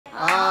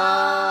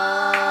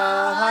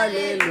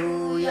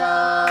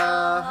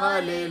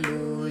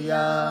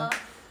Hallelujah,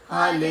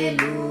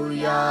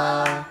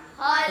 Hallelujah,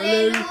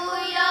 Hallelujah,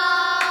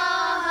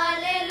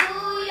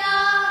 Hallelujah,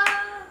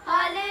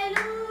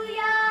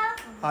 Hallelujah.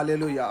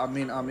 Hallelujah.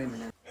 Amen,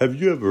 amen. Have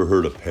you ever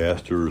heard a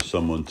pastor or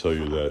someone tell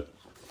you that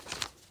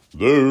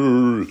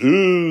there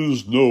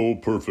is no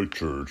perfect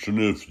church,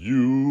 and if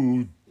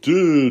you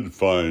did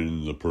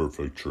find the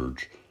perfect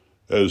church,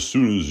 as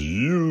soon as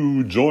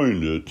you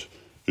joined it,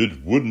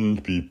 it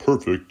wouldn't be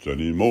perfect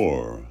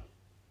anymore?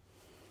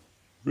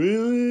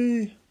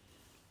 Really?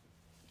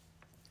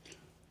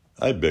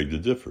 I beg to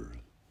differ.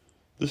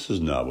 This is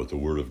not what the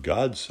Word of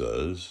God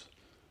says.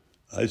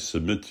 I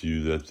submit to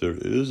you that there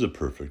is a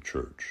perfect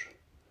church.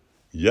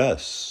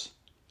 Yes,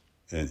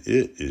 and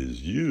it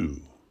is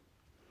you.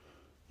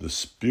 The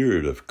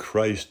Spirit of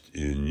Christ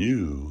in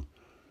you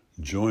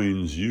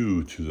joins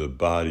you to the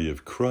body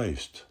of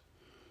Christ,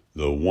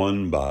 the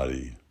one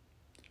body,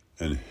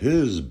 and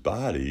His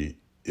body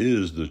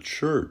is the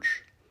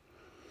church.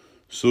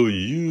 So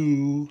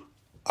you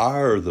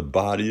are the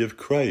body of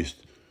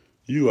Christ.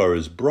 You are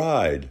His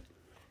bride,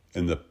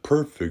 and the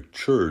perfect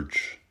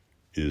church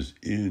is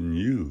in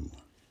you.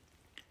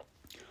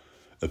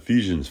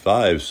 Ephesians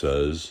 5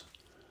 says,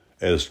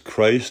 as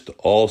Christ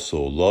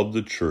also loved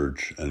the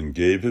church and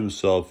gave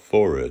Himself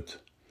for it,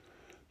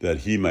 that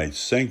He might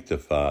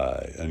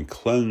sanctify and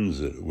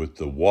cleanse it with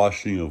the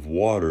washing of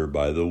water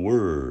by the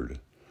word,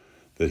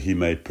 that He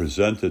might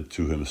present it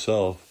to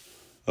Himself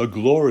a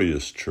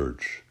glorious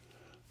church,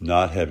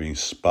 not having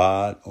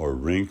spot or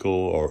wrinkle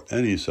or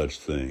any such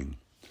thing,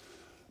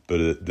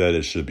 but that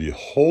it should be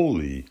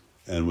holy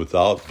and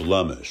without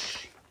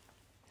blemish.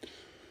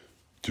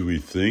 Do we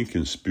think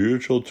in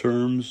spiritual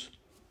terms,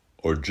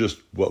 or just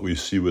what we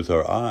see with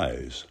our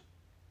eyes?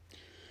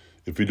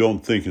 If we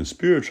don't think in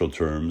spiritual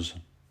terms,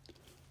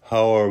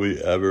 how are we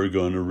ever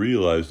going to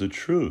realize the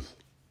truth?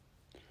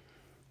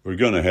 We're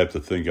going to have to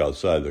think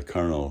outside the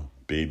carnal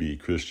baby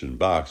Christian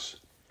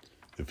box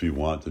if we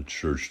want the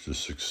church to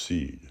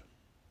succeed.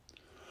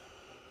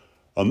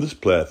 On this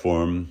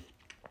platform,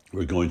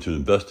 we're going to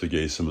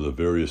investigate some of the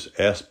various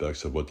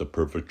aspects of what the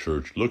perfect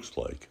church looks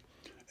like,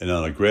 and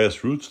on a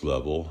grassroots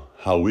level,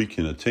 how we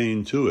can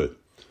attain to it.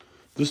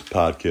 This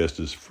podcast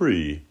is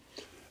free,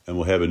 and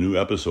we'll have a new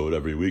episode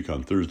every week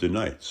on Thursday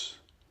nights,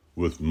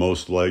 with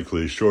most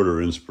likely shorter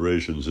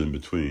inspirations in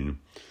between.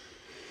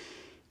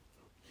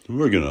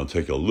 We're going to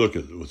take a look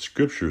at what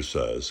Scripture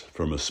says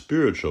from a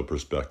spiritual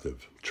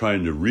perspective,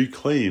 trying to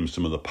reclaim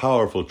some of the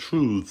powerful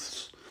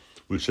truths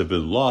which have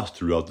been lost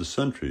throughout the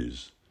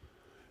centuries.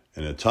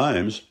 And at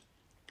times,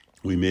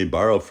 we may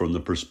borrow from the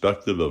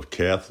perspective of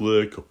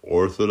Catholic,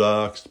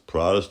 Orthodox,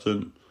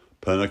 Protestant,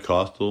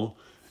 Pentecostal,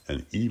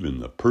 and even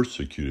the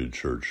persecuted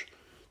church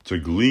to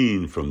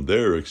glean from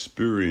their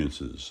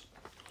experiences.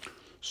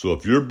 So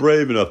if you're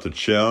brave enough to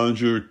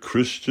challenge your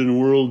Christian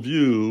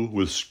worldview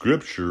with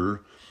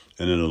Scripture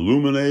and an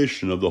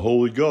illumination of the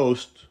Holy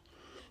Ghost,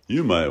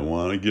 you might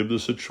want to give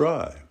this a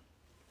try.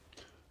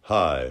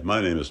 Hi,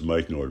 my name is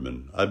Mike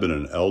Nordman. I've been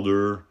an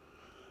elder.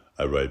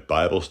 I write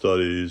Bible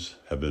studies,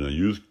 have been a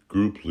youth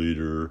group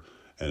leader,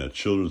 and a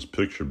children's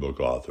picture book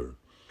author.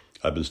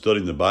 I've been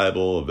studying the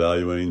Bible,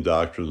 evaluating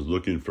doctrines,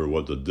 looking for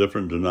what the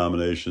different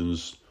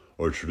denominations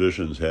or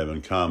traditions have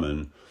in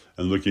common,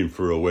 and looking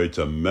for a way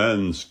to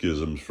mend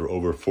schisms for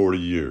over 40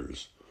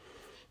 years.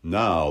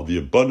 Now, the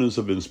abundance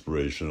of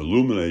inspiration,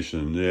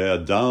 illumination,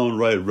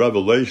 downright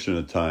revelation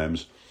at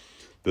times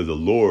that the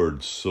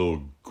Lord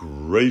so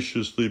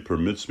graciously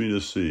permits me to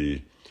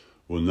see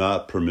will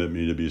not permit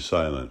me to be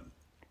silent.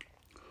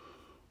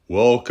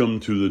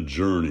 Welcome to the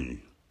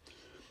journey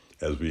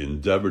as we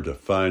endeavor to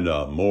find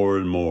out more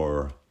and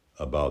more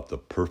about the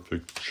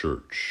perfect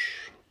church.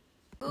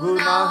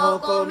 गुनाहों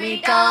को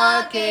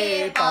मिटा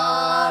के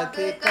पाक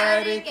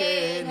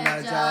करके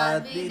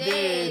नजात भी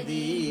दे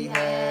दी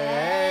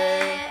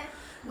है।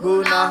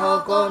 गुनाहों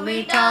को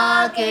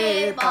मिटा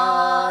के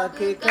पाक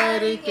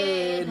करके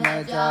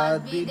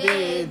नजात भी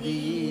दे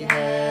दी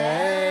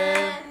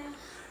है।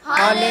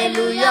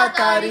 हालेलुया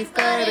तारीफ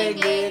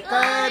करेंगे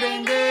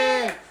करेंगे,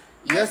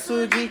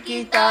 यीशु जी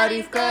की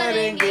तारीफ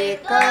करेंगे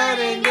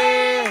करेंगे।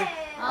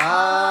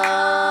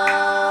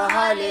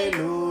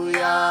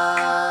 Hallelujah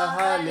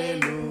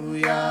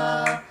hallelujah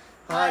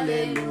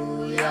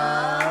hallelujah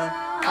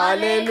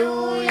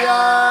hallelujah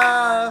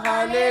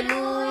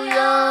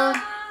hallelujah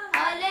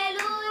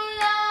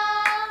hallelujah.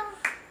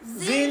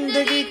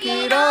 जिंदगी की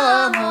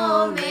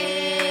राहों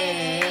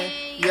में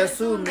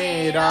यीशु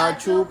मेरा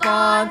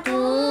छुपा तू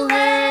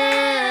है।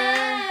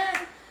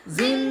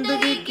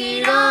 जिंदगी की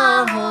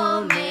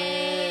राहों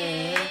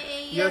में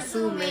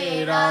यीशु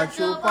मेरा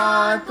छुपा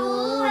तू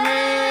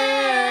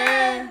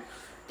है।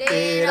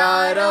 तेरा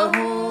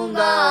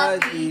रहूंगा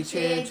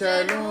पीछे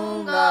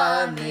चलूंगा,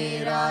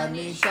 मेरा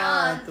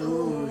निशान तू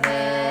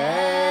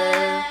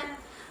है।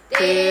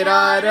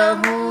 तेरा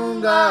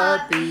रहूंगा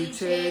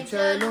पीछे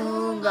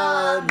चलूंगा,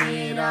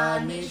 मेरा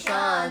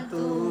निशान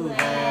तू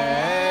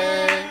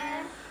है।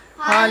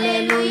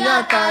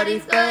 हालेलुया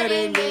तारीफ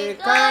करेंगे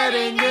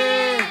करेंगे,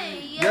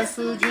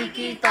 यीशु जी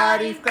की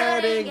तारीफ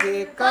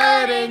करेंगे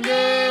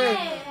करेंगे।